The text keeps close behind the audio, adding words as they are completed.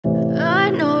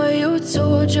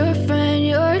told your friend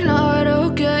you're not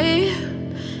okay?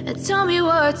 And tell me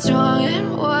what's wrong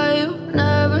and why you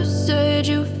never said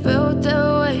you felt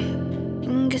that way.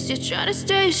 And guess you're trying to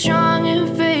stay strong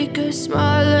and fake a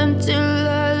smile until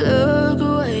I look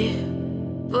away.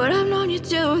 But I've known you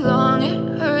too long,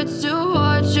 it hurts to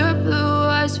watch your blue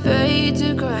eyes fade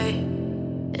to gray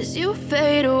as you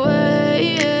fade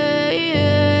away,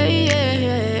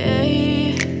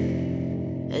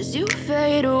 as you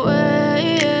fade away.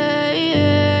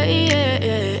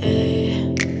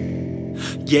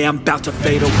 Yeah, I'm about to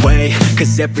fade away,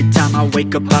 cause every time I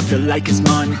wake up I feel like it's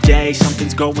Monday.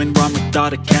 Something's going wrong with all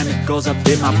the chemicals up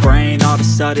in my brain. All of a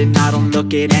sudden I don't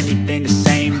look at anything the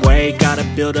same way. Gotta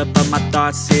build up of my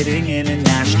thoughts sitting in an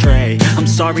ashtray. I'm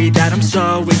sorry that I'm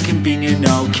so inconvenient,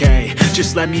 okay?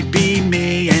 Just let me be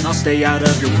me and I'll stay out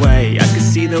of your way. I can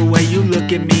see the way you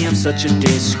look at me, I'm such a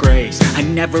disgrace. I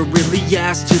never really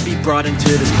asked to be brought into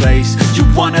this place. You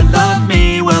wanna love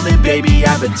me? Well then baby,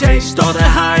 have a taste. All the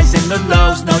highs and the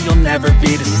lows, no, you'll never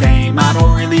be the same. I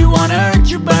don't really wanna hurt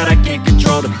you, but I can't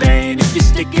control the pain. If you're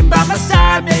sticking by my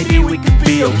side, maybe we could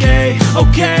be okay.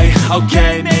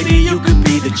 Okay, maybe you could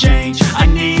be the change I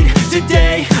need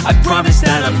today. I promise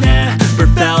that I've never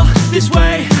felt this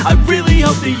way. I really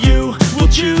hope that you will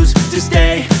choose to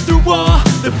stay through all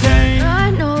the pain.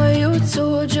 I know you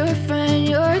told your friend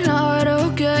you're not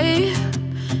okay.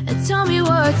 And tell me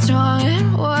what's wrong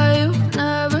and why you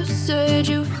never said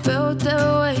you felt that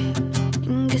way.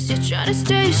 Guess you're trying to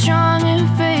stay strong and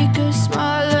fake a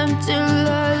smile until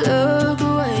I look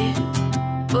away.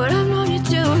 But I've known you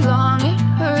too long, it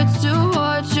hurts to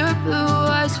watch your blue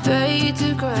eyes fade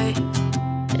to gray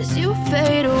as you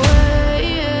fade away,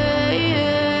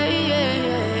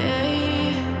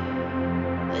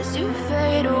 as you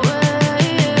fade away,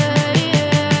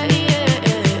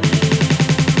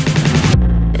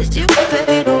 as you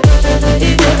fade away.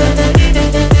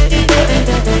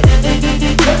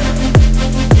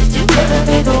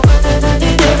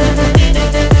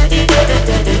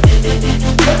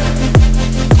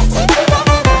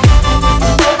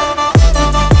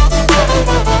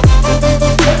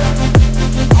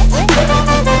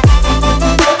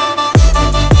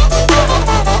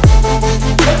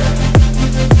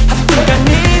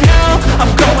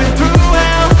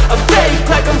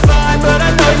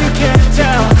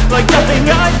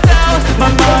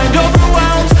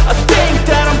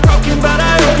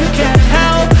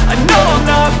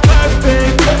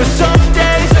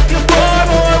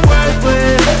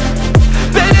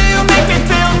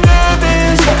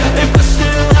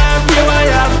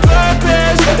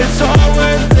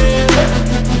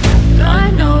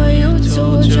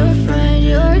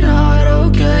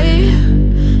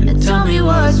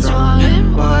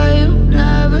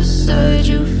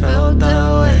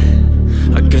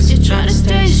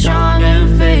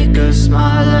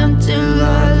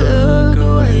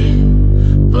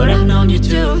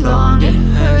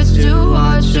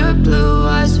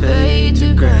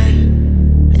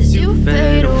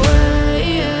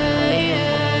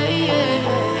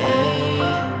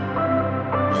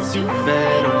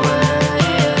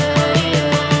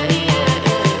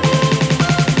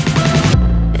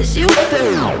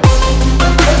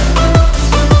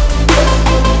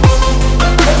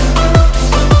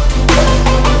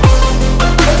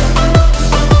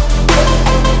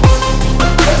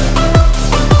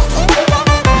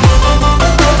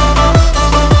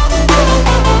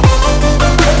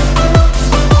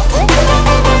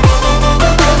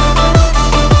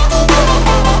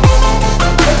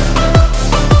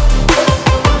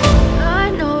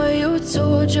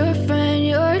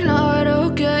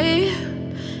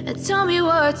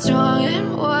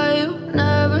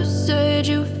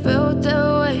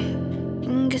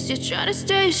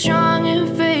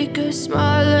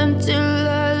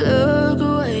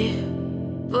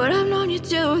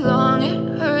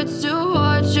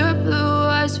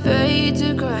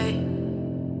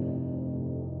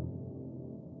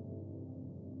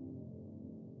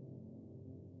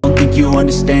 You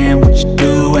understand what you're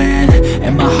doing,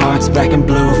 and my heart's black and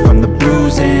blue from the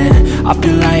bruising. I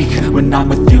feel like when I'm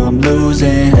with you I'm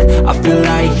losing. I feel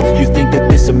like you think that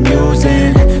this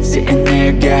amusing, sitting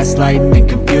there gaslighting and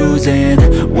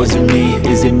confusing. Was it me?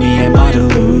 Is it me? Am I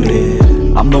deluded?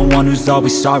 I'm the one who's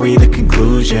always sorry, the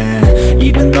conclusion.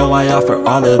 Even though I offer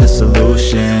all of the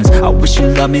solutions, I wish you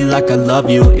loved me like I love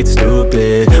you, it's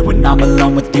stupid. When I'm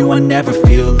alone with you I never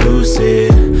feel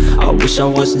lucid. I wish I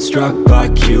wasn't struck by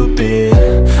Cupid.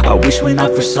 I wish when I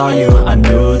first saw you I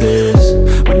knew this.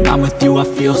 When I'm with you I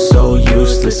feel so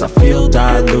useless, I feel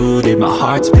diluted, my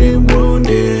heart's been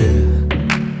wounded.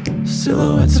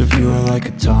 Silhouettes of you are like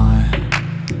a taunt,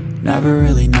 never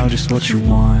really know just what you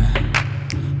want.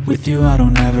 With you I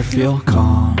don't ever feel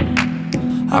calm.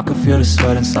 I can feel the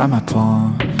sweat inside my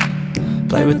palm.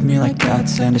 Play with me like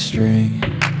cats and a string.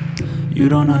 You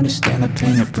don't understand the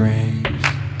pain it brings.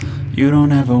 You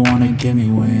don't ever wanna give me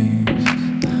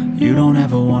wings. You don't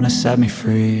ever wanna set me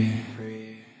free.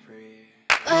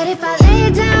 But if I lay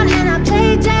down and I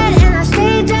play dead and I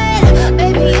stay dead,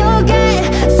 baby you'll get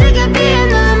sick of being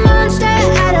the monster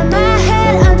out of my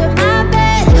head, under my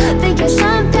bed, thinking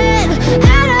something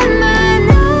out of my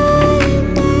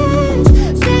nightmares.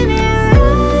 See me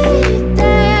right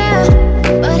there.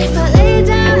 But if I lay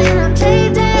down and I play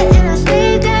dead and I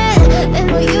stay dead, then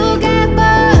will you get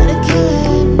bored of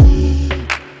killing me?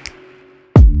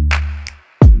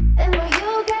 Then will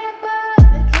you get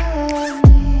bored of killing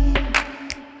me?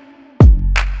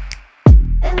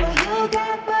 And will you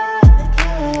get bored of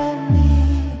killing me?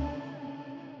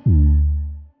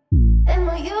 And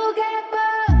will you get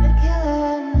bored of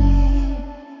killing me?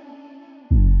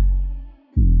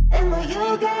 And will you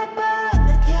get bored?